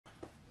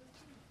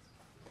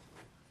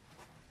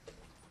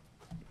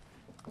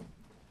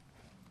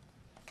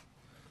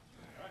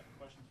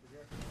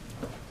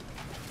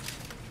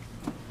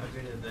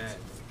that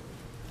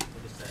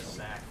just that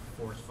sack,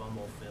 forced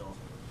fumble feel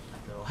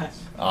after the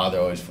last? Oh,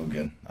 they're always feel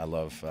good. I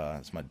love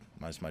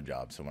it's my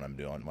job. So when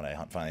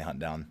I finally hunt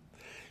down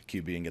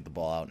QB and get the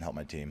ball out and help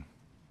my team,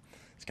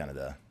 it's kind of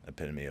the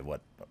epitome of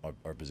what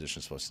our position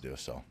is supposed to do.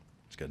 So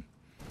it's good.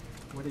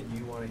 What did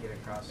you want to get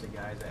across the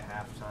guys at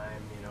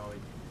halftime? You know,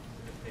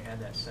 they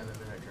had that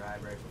 7-minute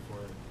drive right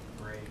before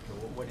the break.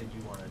 What did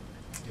you want to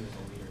do as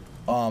a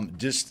leader?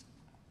 Just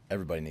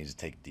everybody needs to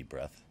take a deep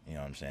breath. You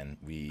know what I'm saying?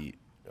 We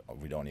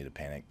don't need to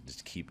panic.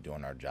 Just keep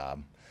doing our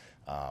job.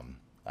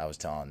 I was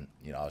talking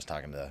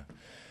to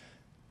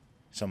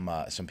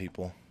some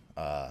people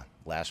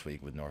last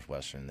week with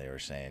Northwestern. They were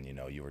saying,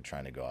 you were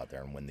trying to go out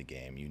there and win the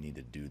game. You need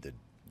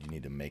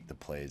to make the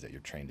plays that you're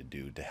trained to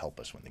do to help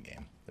us win the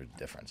game. There's a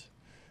difference.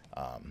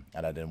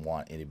 And I didn't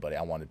want anybody.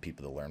 I wanted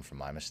people to learn from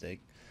my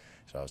mistake.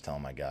 So I was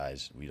telling my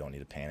guys, we don't need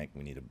to panic.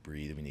 We need to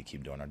breathe. We need to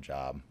keep doing our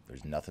job.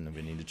 There's nothing that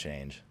we need to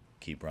change.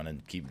 Keep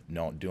running. Keep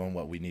doing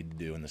what we need to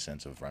do in the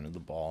sense of running the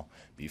ball,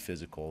 be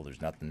physical.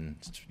 There's nothing,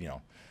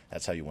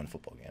 that's how you win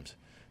football games.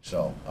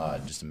 So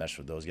just to mesh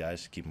with those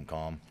guys, keep them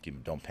calm,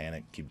 don't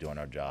panic, keep doing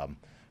our job,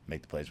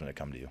 make the plays when they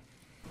come to you.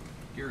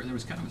 Garrett, there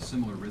was kind of a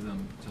similar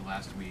rhythm to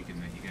last week in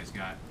that you guys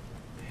got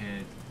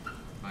ahead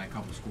by a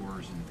couple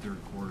scores in the third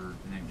quarter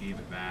and then gave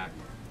it back.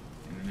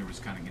 And then there was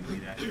kind of going to be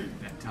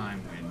that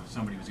time when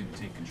somebody was going to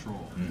take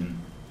control. Mm-hmm.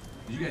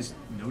 Did you guys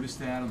notice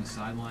that on the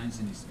sidelines?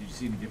 And did you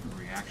see any different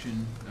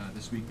reaction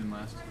this week than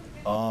last?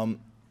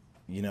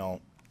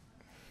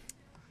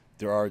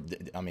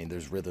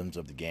 There's rhythms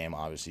of the game.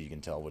 Obviously, you can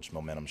tell which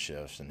momentum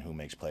shifts and who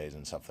makes plays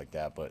and stuff like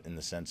that. But in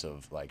the sense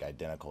of like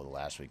identical to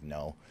last week,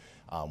 no.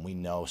 We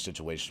know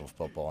situational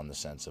football in the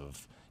sense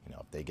of,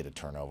 if they get a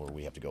turnover,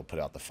 we have to go put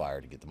out the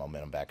fire to get the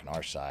momentum back on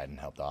our side and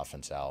help the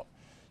offense out.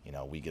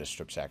 We get a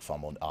strip sack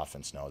fumble, and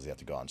offense knows they have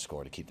to go out and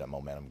score to keep that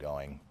momentum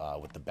going.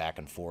 With the back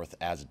and forth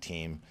as a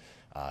team,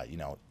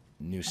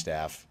 new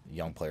staff,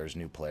 young players,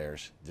 new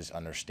players, just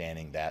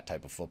understanding that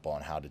type of football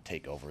and how to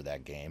take over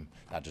that game,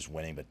 not just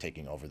winning, but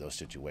taking over those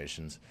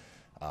situations,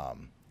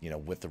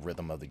 with the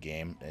rhythm of the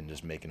game and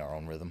just making our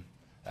own rhythm,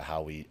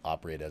 how we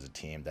operate as a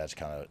team. That's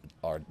kind of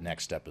our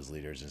next step as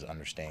leaders, is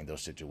understanding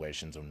those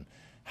situations and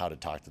how to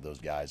talk to those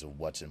guys of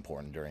what's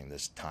important during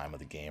this time of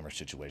the game or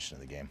situation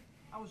of the game.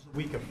 How was the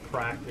week of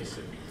practice,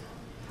 and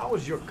how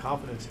was your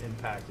confidence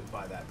impacted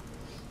by that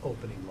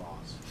opening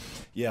loss?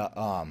 Yeah,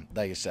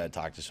 like I said, I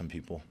talked to some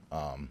people.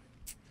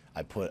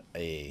 I put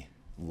a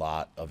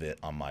lot of it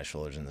on my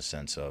shoulders in the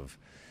sense of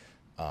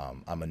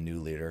I'm a new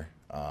leader.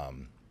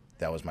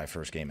 That was my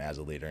first game as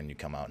a leader, and you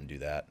come out and do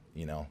that.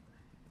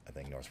 I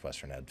think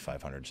Northwestern had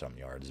 500-something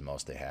yards, the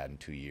most they had in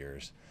 2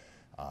 years.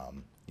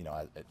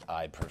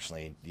 I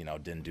personally,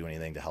 didn't do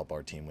anything to help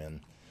our team win.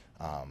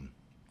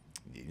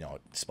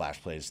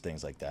 Splash plays,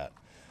 things like that.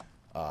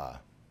 I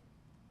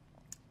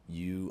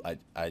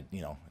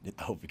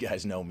hope you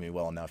guys know me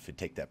well enough to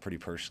take that pretty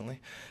personally.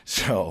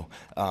 So,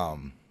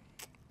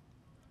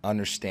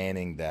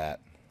 understanding that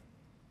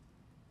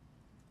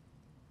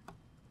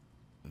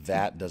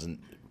doesn't,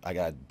 I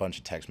got a bunch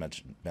of text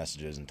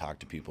messages and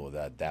talked to people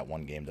that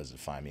one game doesn't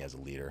define me as a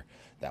leader.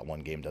 That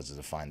one game doesn't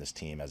define this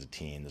team as a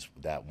team.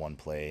 That one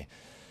play,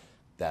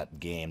 that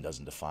game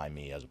doesn't define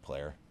me as a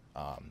player.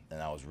 And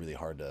that was really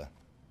hard to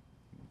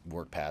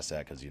work past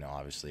that because,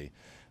 obviously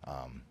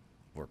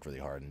work really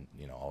hard and,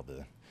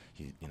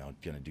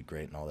 going to do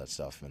great and all that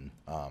stuff. And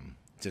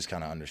just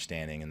kind of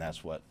understanding, and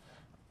that's what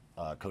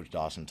Coach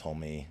Dawson told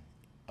me,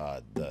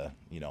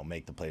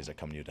 make the plays that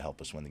come to you to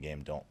help us win the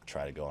game. Don't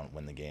try to go and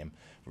win the game.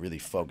 Really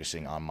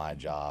focusing on my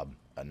job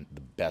and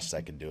the best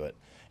I can do it,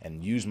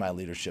 and use my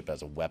leadership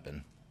as a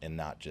weapon and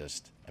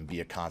and be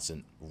a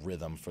constant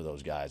rhythm for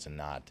those guys and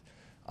not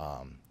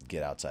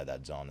get outside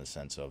that zone in the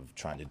sense of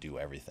trying to do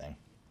everything.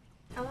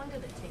 How long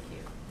did it take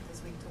you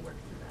this week to work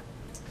through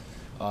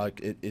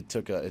that? It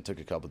took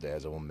a couple of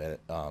days. I will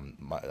admit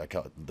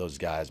it. Those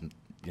guys,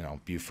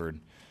 Buford,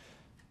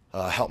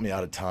 helped me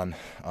out a ton.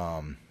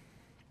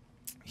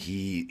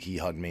 He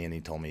hugged me and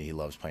he told me he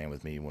loves playing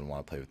with me. He wouldn't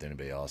want to play with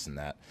anybody else, and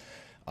that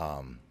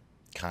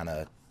kind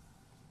of,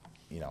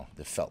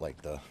 it felt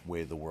like the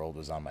weight of the world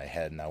was on my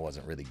head, and I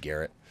wasn't really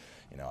Garrett.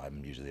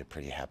 I'm usually a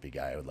pretty happy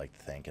guy, I would like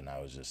to think, and I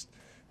was just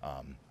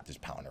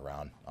pounding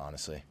around,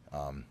 honestly.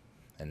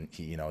 And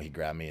he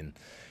grabbed me and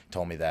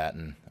told me that,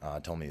 and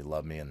told me he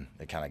loved me, and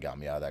it kind of got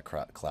me out of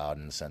that cloud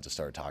in the sense of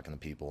started talking to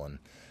people and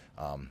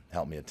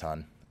helped me a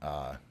ton.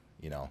 I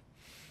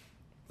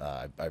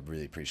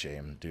really appreciate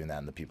him doing that,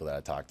 and the people that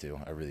I talk to.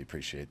 I really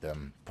appreciate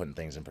them putting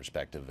things in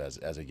perspective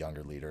as a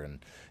younger leader and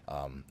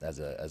as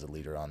a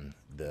leader on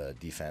the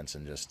defense,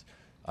 and just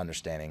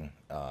understanding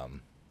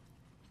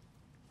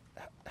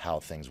how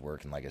things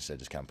work. And like I said,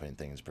 just kind of putting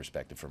things in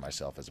perspective for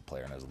myself as a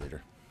player and as a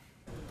leader.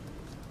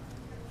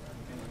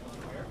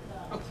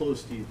 How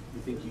close do you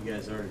think you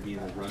guys are to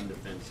being the run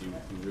defense you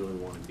really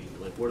want to be?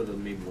 Like, what are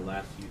maybe the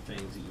last few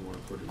things that you want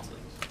to put in place?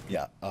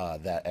 Yeah,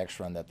 that X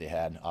run that they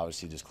had,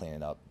 obviously just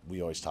cleaning up.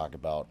 We always talk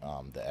about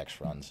the X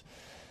runs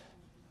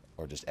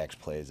or just X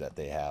plays that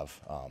they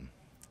have.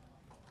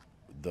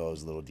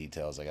 those little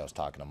details. Like I was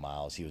talking to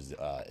Miles, he was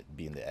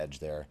being the edge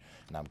there,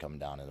 and I'm coming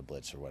down in a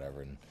blitz or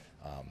whatever, and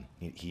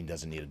he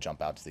doesn't need to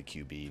jump out to the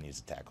QB. He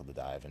needs to tackle the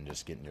dive and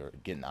just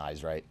getting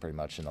eyes right, pretty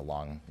much in a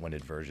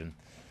long-winded version.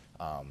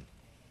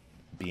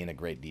 Being a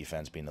great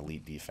defense, being an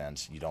elite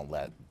defense, you don't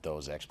let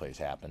those X plays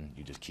happen.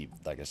 You just keep,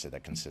 like I said,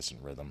 that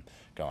consistent rhythm,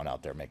 going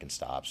out there making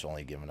stops,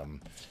 only giving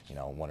them,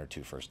 1 or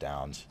 2 first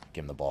downs,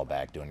 giving the ball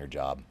back, doing your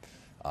job,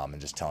 and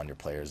just telling your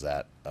players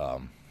that.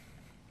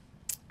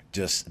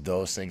 Just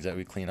those things that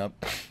we clean up.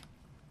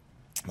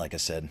 Like I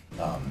said,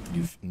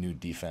 new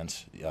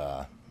defense,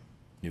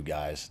 new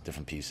guys,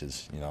 different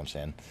pieces. You know what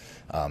I'm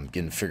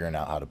saying? Figuring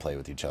out how to play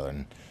with each other,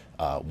 and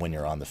when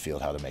you're on the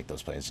field, how to make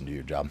those plays and do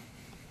your job.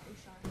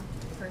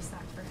 First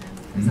sack for him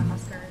as a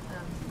Husker.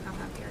 How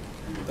happy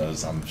are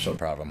you? I'm so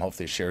proud of him.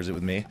 Hopefully, he shares it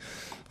with me.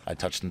 I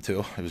touched him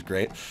too. It was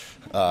great.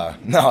 I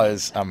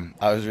was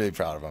really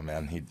proud of him,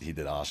 man. He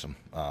did awesome.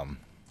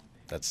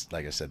 That's,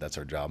 like I said, that's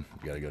our job.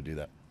 We got to go do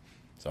that.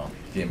 So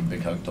gave him a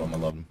big hug, told him I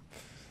loved him.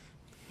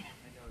 I know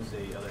it was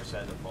the other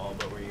side of the ball,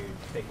 but were you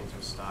taking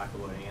some stock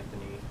of what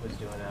Anthony was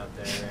doing out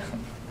there?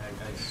 And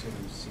I assume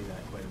you see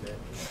that quite a bit.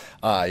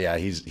 Yeah,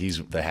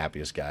 he's the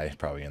happiest guy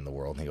probably in the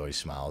world. He always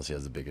smiles. He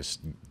has the biggest,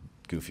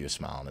 goofiest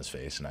smile on his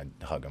face, and I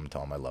hug him,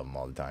 tell him I love him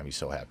all the time. He's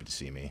so happy to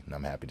see me, and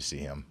I'm happy to see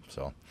him.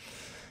 So,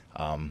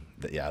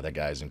 yeah, that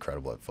guy is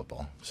incredible at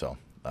football. So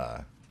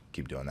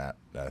keep doing that.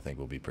 I think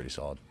we'll be pretty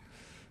solid.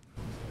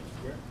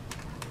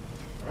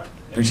 All right.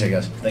 Appreciate it,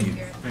 guys. Thank you.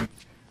 Garrett.